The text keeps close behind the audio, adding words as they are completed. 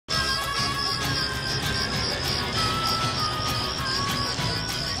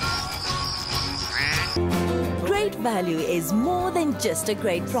value is more than just a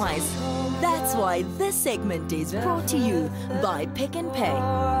great price. That's why this segment is brought to you by Pick n Pay.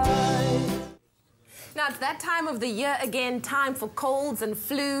 Now, it's that time of the year again, time for colds and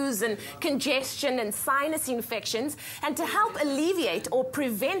flus and congestion and sinus infections. And to help alleviate or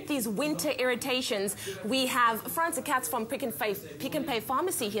prevent these winter irritations, we have Fransa Katz from Pick n Pay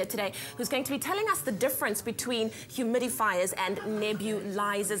Pharmacy here today, who's going to be telling us the difference between humidifiers and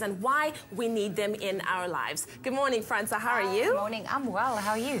nebulizers and why we need them in our lives. Good morning, Fransa. How are you? Good morning. I'm well.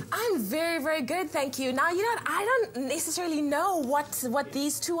 How are you? I'm very, very good, thank you. Now, you know, I don't necessarily know what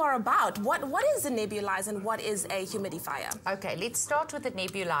these two are about. What is a nebulizer and what is a humidifier? Okay, let's start with the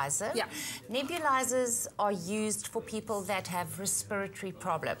nebulizer. Yeah. Nebulizers are used for people that have respiratory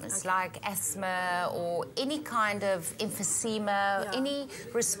problems, like asthma or any kind of emphysema, any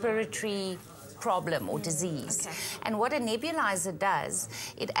respiratory problem or disease. And what a nebulizer does,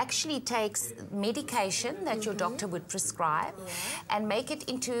 it actually takes medication that your doctor would prescribe and make it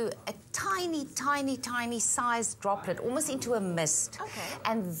into a tiny, tiny, tiny sized droplet, almost into a mist.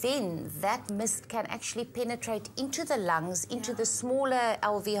 And then that mist can actually penetrate into the lungs, into the smaller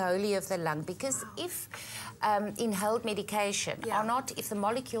alveoli of the lung, because if inhaled medication are not, if the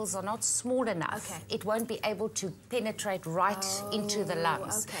molecules are not small enough, it won't be able to penetrate right into the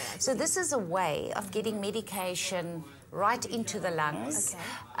lungs. So this is a way of getting medication right into the lungs.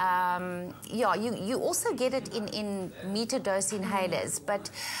 You also get it in meter dose inhalers, but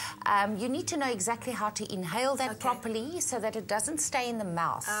you need to know exactly how to inhale that properly so that it doesn't stay in the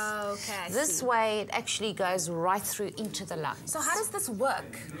mouth. This way it actually goes right through into the lungs. So how does this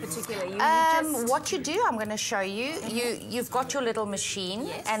work particularly? What you do, I'm going to show you. You've got your little machine,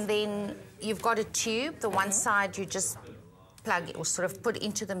 and then you've got a tube. The one side you just plug or sort of put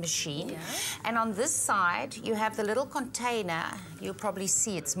into the machine, and on this side you have the little container. You'll probably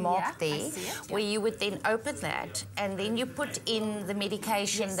see it's marked there, where you would then open that, and then you put in the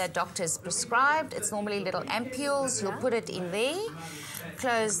medication that doctors prescribed. It's normally little ampules. You'll put it in there,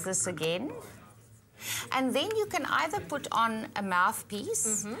 close this again, and then you can either put on a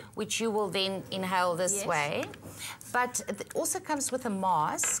mouthpiece, which you will then inhale this way, but it also comes with a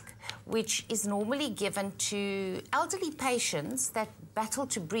mask, which is normally given to elderly patients that battle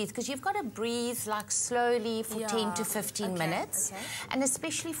to breathe, because you've got to breathe like slowly for 10 to 15 minutes, and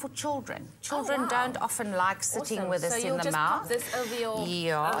especially for children. Children don't often like sitting with us in the mouth. So you'll just pop this over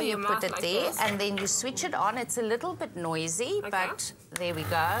your you put it there, and then you switch it on. It's a little bit noisy, but there we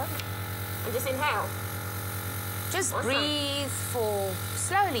go. And just inhale. Just breathe for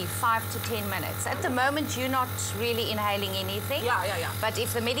slowly 5 to 10 minutes. At the moment, you're not really inhaling anything. But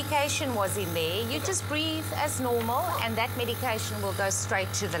if the medication was in there, you just breathe as normal, and that medication will go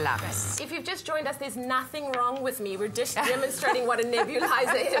straight to the lungs. If you've just joined us, there's nothing wrong with me. We're just demonstrating what a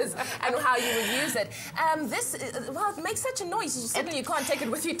nebulizer is and how you would use it. It makes such a noise. Certainly you can't take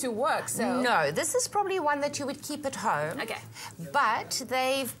it with you to work. So no, this is probably one that you would keep at home. But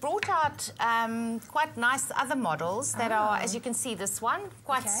they've brought out quite nice other models that are, as you can see, this one,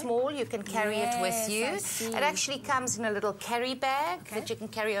 quite small. You can carry it with you. It actually comes in a little carry bag that you can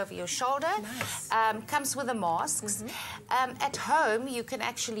carry over your shoulder. Comes with the masks. At home, you can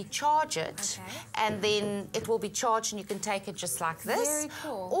actually charge it, and then it will be charged, and you can take it just like this. Very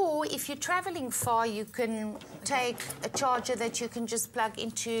cool. Or if you're traveling far, you can take a charger that you can just plug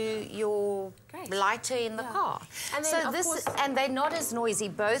into your lighter in the car. And then, and they're not as noisy.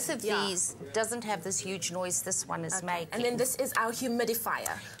 Both of these doesn't have this huge noise this one is making. And then this is our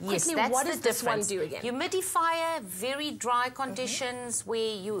humidifier. Yes, quickly, that's what the does this one difference. do again? Humidifier, very dry conditions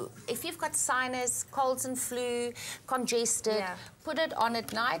where if you've got sinus, colds and flu, congested, put it on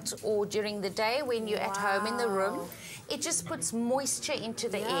at night or during the day when you're at home in the room. It just puts moisture into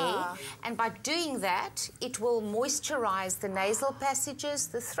the air, and by doing that, it will moisturize the nasal passages,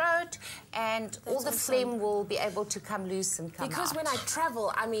 the throat, and all the phlegm will be able to come loose and come out. Because when I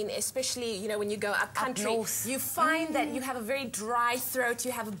travel, I mean, especially, you know, when you go up country, you find that you have a very dry throat,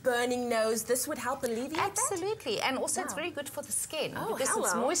 you have a burning nose. This would help alleviate that? Absolutely, and also it's very good for the skin because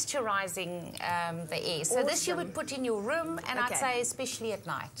it's moisturizing the air. So this you would put in your room, and I'd say especially at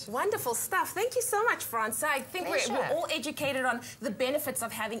night. Wonderful stuff. Thank you so much, Fransa. I think we're all educated on the benefits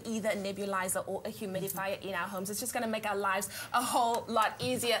of having either a nebulizer or a humidifier in our homes. It's just going to make our lives a whole lot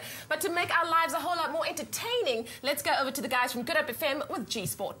easier. But to make our lives a whole lot more entertaining, let's go over to the guys from Good Hope FM with G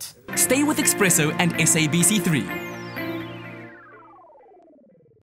Sport. Stay with Expresso and SABC3.